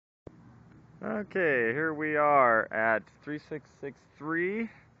Okay, here we are at 3663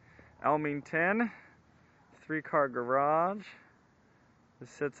 Ellington, 3-car garage.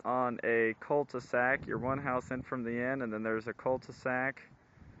 This sits on a cul-de-sac. You're one house in from the inn, and then there's a cul-de-sac.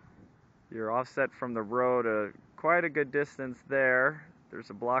 You're offset from the road quite a good distance there.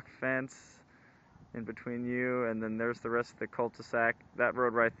 There's a block fence in between you, and then there's the rest of the cul-de-sac. That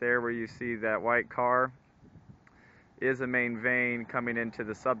road right there where you see that white car is a main vein coming into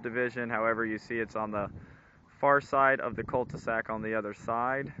the subdivision. However, you see it's on the far side of the cul-de-sac on the other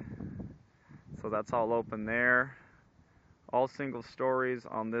side. So that's all open there. All single stories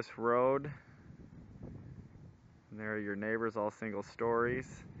on this road. And there are your neighbors, all single stories.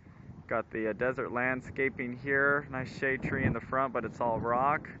 Got the desert landscaping here. Nice shade tree in the front, but it's all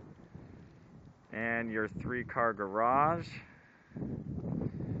rock. And your 3-car garage.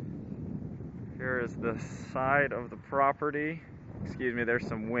 Here is the side of the property. Excuse me, there's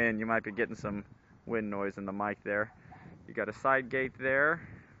some wind. You might be getting some wind noise in the mic there. You got a side gate there.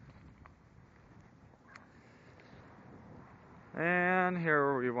 And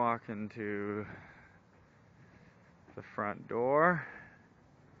here we walk into the front door.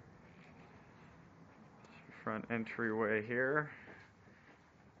 Front entryway here.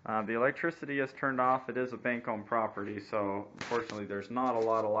 The electricity is turned off. It is a bank-owned property, so unfortunately there's not a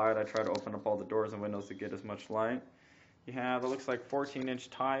lot of light. I try to open up all the doors and windows to get as much light. You have, it looks like 14-inch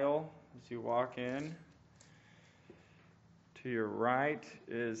tile as you walk in. To your right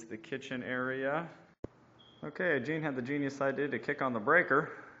is the kitchen area. Okay, Gene had the genius idea to kick on the breaker.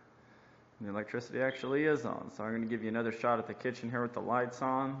 And the electricity actually is on. So I'm going to give you another shot at the kitchen here with the lights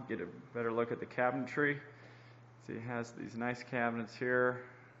on. Get a better look at the cabinetry. See, it has these nice cabinets here.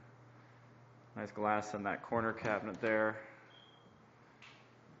 Nice glass in that corner cabinet there.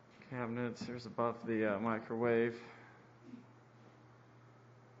 Cabinets, here's above the microwave.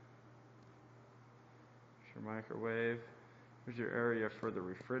 Here's your microwave. Here's your area for the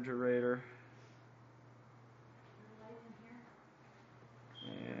refrigerator.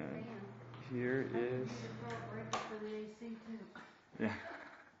 And here is... Yeah.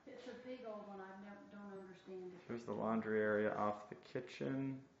 It's a big old one, I don't understand it. Here's the laundry area off the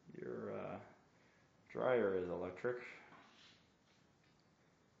kitchen. Your dryer is electric.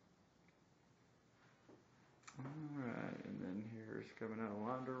 Alright, and then here's coming out of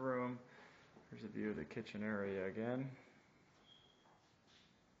laundry room. Here's a view of the kitchen area again.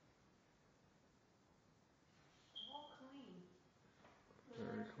 All clean.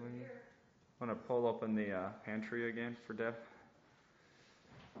 Very clean. I'm going to pull open the pantry again for Deb.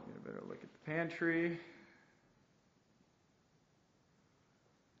 Get a better look at the pantry.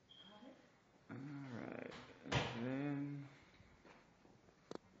 Alright, and then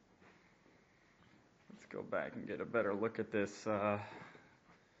let's go back and get a better look at this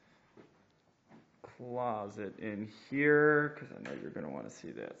closet in here, because I know you're going to want to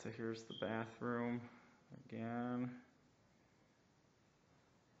see that. So here's the bathroom again.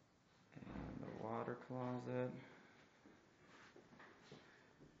 And the water closet.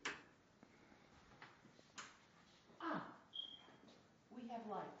 We have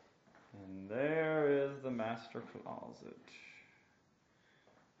light. And there is the master closet.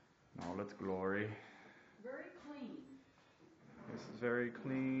 In all its glory. Very clean. This is very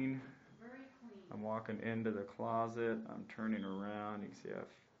clean. Very clean. I'm walking into the closet. I'm turning around. You can see I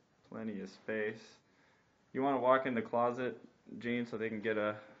have plenty of space. You want to walk in the closet, Gene, so they can get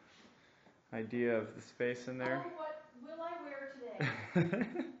a idea of the space in there? Oh, what will I wear today?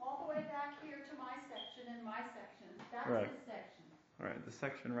 All the way back here to my section and my section. That's right. his section. Alright, the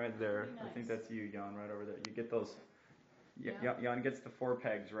section right there. Nice. I think that's you, Jan, right over there. You get those. Yeah. Jan gets the 4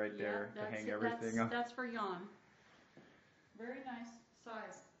 pegs right there to hang everything up. That's for Jan. Very nice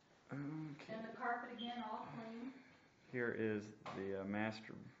size. Okay. And the carpet again, all clean. Here is the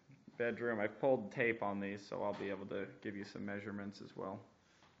master bedroom. I pulled tape on these, so I'll be able to give you some measurements as well.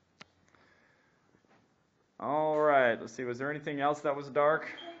 Alright, let's see, was there anything else that was dark?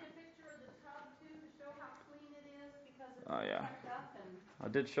 Take a picture of the tub too to show how clean it is because it's yeah. tucked up and I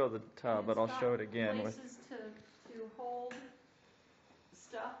did show the tub, but I'll show it again. Places to hold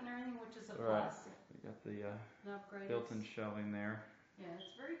stuff and everything, which is a Right. plus. We got the Upgrade. built-in shelving there. Yeah,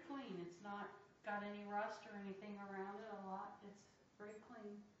 it's very clean. It's not got any rust or anything around it a lot. It's very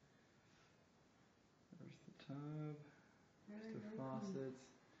clean. There's the tub. Very, There's the very faucets.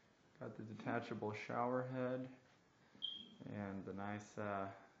 Got the detachable shower head. And the nice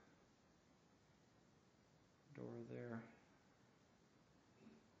door there.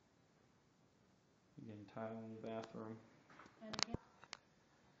 Again, tile in the bathroom. And again,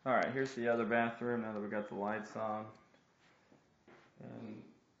 Alright, here's the other bathroom now that we got the lights on. And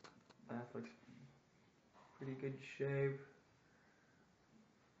that looks pretty good shape.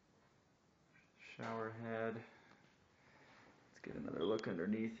 Shower head. Let's get another look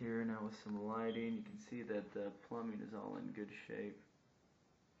underneath here now with some lighting. You can see that the plumbing is all in good shape.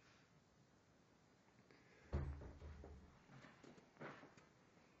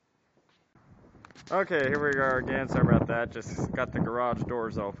 Okay, here we are again. Sorry about that. Just got the garage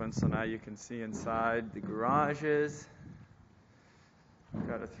doors open, so now you can see inside the garages.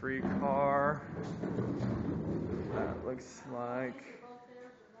 Got a 3-car. That looks like.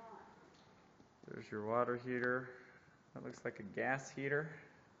 There's your water heater. That looks like a gas heater.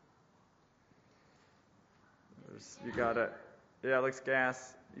 You got a, yeah, it looks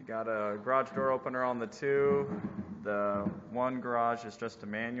gas. You got a garage door opener on the 2. The 1 garage is just a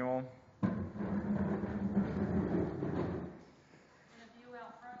manual.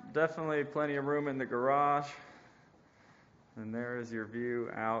 Definitely plenty of room in the garage. And there is your view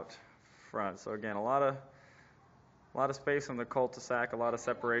out front. So again, a lot of space on the cul-de-sac, a lot of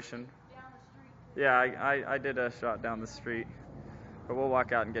separation. Yeah, I did a shot down the street, but we'll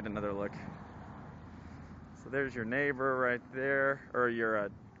walk out and get another look. So there's your neighbor right there, or your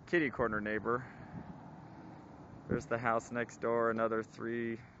kitty corner neighbor. There's the house next door, another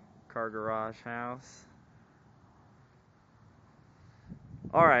 3-car garage house.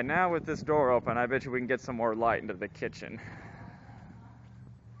 All right, now with this door open, I bet you we can get some more light into the kitchen.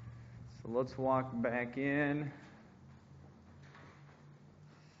 So let's walk back in.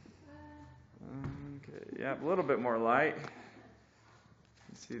 Okay, yeah, a little bit more light.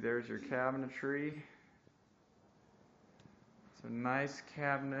 You see there's your cabinetry. Some nice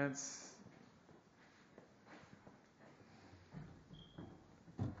cabinets.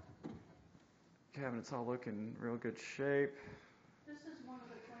 Cabinets all look in real good shape. This is one of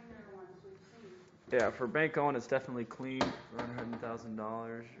the cleaner ones we've seen. Yeah, for bank owned, it's definitely clean. Around $100,000.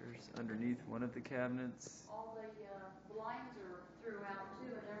 There's underneath one of the cabinets. All the blinds are throughout too,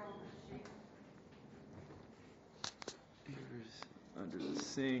 and they're all in shape. Here's under the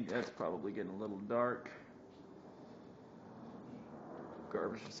sink. That's probably getting a little dark.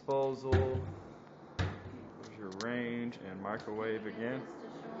 Garbage disposal. There's your range and microwave again. Just to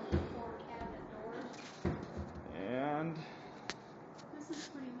show them the 4 cabinet doors. And This is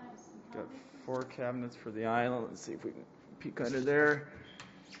pretty nice. got 4 cabinets for the island. Let's see if we can peek under there.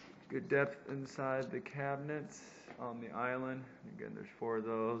 Good depth inside the cabinets on the island. Again, there's 4 of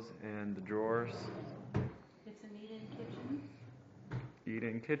those, and the drawers. It's an eat-in kitchen.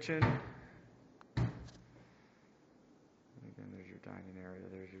 Eat-in kitchen. Again, there's your dining area.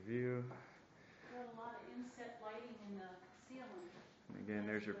 There's your view. Got a lot of inset lighting in the ceiling. And again,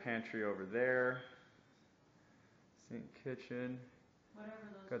 there's your pantry over there. Sink, kitchen. Whatever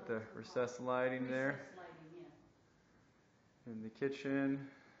those Got the lights are recessed called. lighting there. Recessed lighting, yeah. In the kitchen.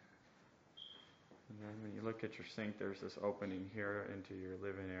 And then when you look at your sink, there's this opening here into your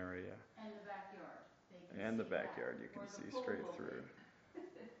living area. And the backyard. And the backyard, you can see straight through.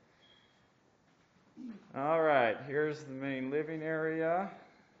 Be. All right, here's the main living area.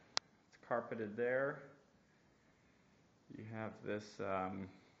 It's carpeted there. You have this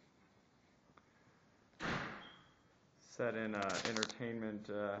set in entertainment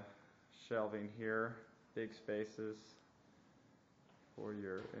shelving here. Big spaces for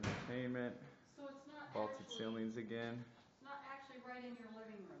your entertainment. So it's not Vaulted actually, ceilings again. It's not actually right in your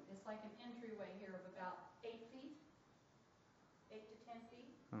living room. It's like an entryway here of about 8 feet, 8 to 10 feet.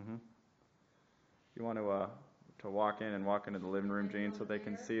 Mm-hmm. You want to walk in and walk into the living room, Gene, so they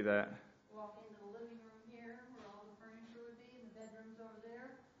can see that. Walk into the living room here, where all the furniture would be, and the bedroom's over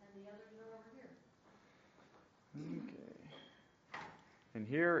there, and the others are over here. Okay. And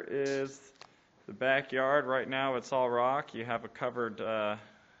here is the backyard. Right now it's all rock. You have a covered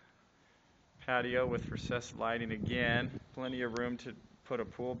patio with recessed lighting again. Plenty of room to put a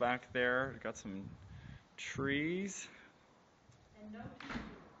pool back there. Got some trees. And no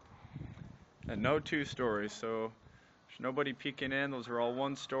And no 2 stories, so there's nobody peeking in. Those are all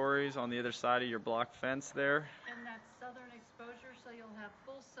 1 stories on the other side of your block fence there. And that's southern exposure, so you'll have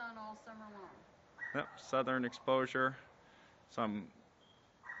full sun all summer long. Yep, southern exposure.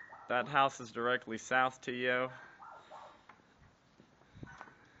 That house is directly south to you.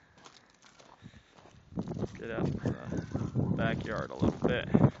 Let's get out to the backyard a little bit.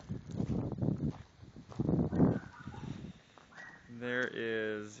 There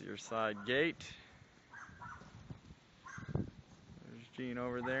is your side gate. There's Gene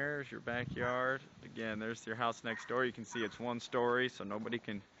over there. There's your backyard. Again, there's your house next door. You can see it's 1 story, so nobody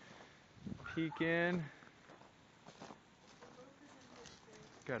can peek in.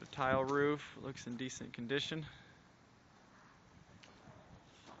 Got a tile roof. Looks in decent condition.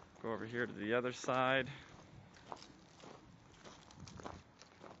 Go over here to the other side.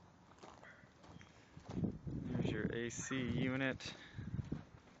 AC unit.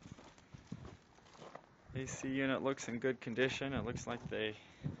 AC unit looks in good condition. It looks like they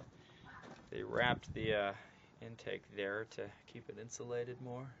wrapped the intake there to keep it insulated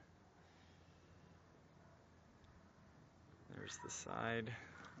more. There's the side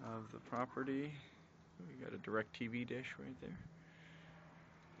of the property. We got a direct TV dish right there.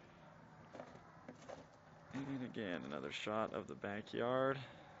 And again, another shot of the backyard.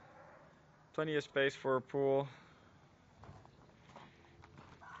 Plenty of space for a pool.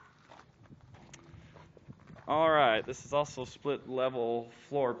 Alright, this is also split level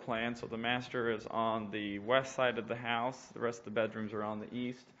floor plan, so the master is on the west side of the house. The rest of the bedrooms are on the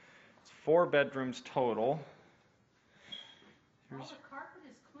east. It's 4 bedrooms total. The carpet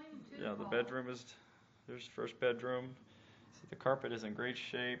is clean too. Yeah, the bedroom is, there's the first bedroom. So the carpet is in great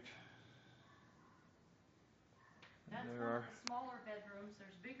shape. That's there one are of the smaller bedrooms.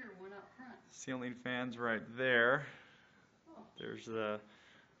 There's a bigger one up front. ceiling fans right there. Oh. There's the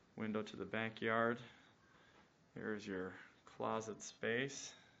window to the backyard. Here's your closet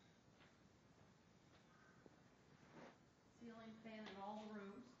space. Ceiling fan in all the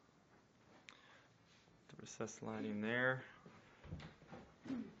rooms. The recessed lighting there.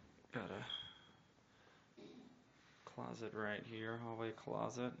 Got a closet right here, hallway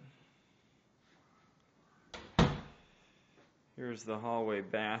closet. Here's the hallway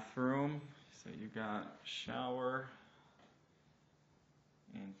bathroom. So you got shower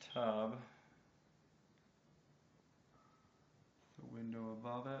and tub. The window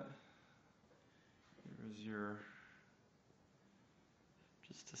above it. Here's your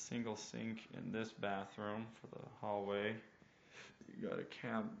just a single sink in this bathroom for the hallway. You got a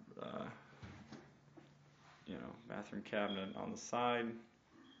bathroom cabinet on the side.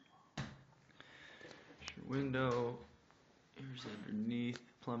 Here's your window. Here's underneath.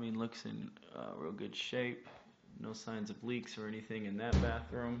 Plumbing looks in real good shape. No signs of leaks or anything in that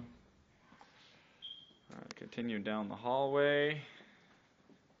bathroom. Alright, continue down the hallway.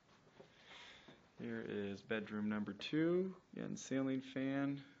 Here is bedroom number 2. Again, ceiling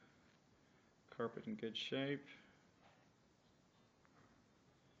fan. Carpet in good shape.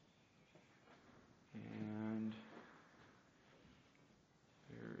 And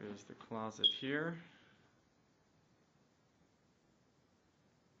here is the closet here.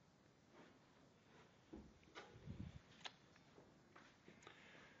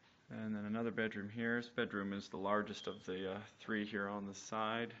 And then another bedroom here. This bedroom is the largest of the 3 here on the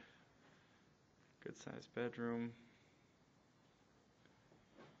side. Good sized bedroom.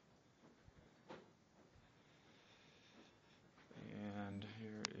 And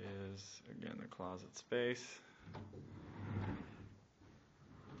here is, again, the closet space.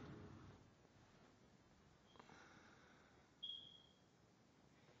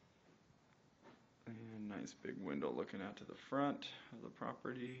 And nice big window looking out to the front of the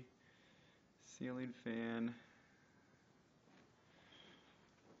property. Ceiling fan.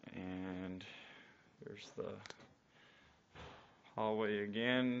 And there's the hallway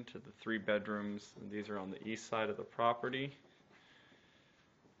again to the 3 bedrooms. And these are on the east side of the property.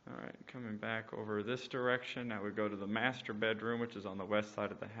 Alright, coming back over this direction, now we go to the master bedroom, which is on the west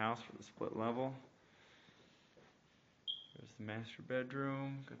side of the house for the split level. There's the master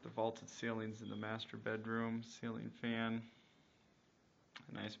bedroom, got the vaulted ceilings in the master bedroom, ceiling fan,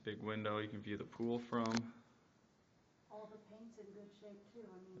 a nice big window you can view the pool from. All the paint's in good shape too.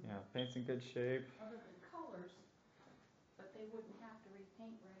 Yeah, paint's in good shape. Other than colors, but they wouldn't have to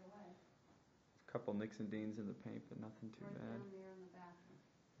repaint right away. A couple nicks and dings in the paint, but nothing too bad. Right down there in the bathroom.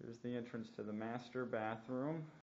 Here's the entrance to the master bathroom.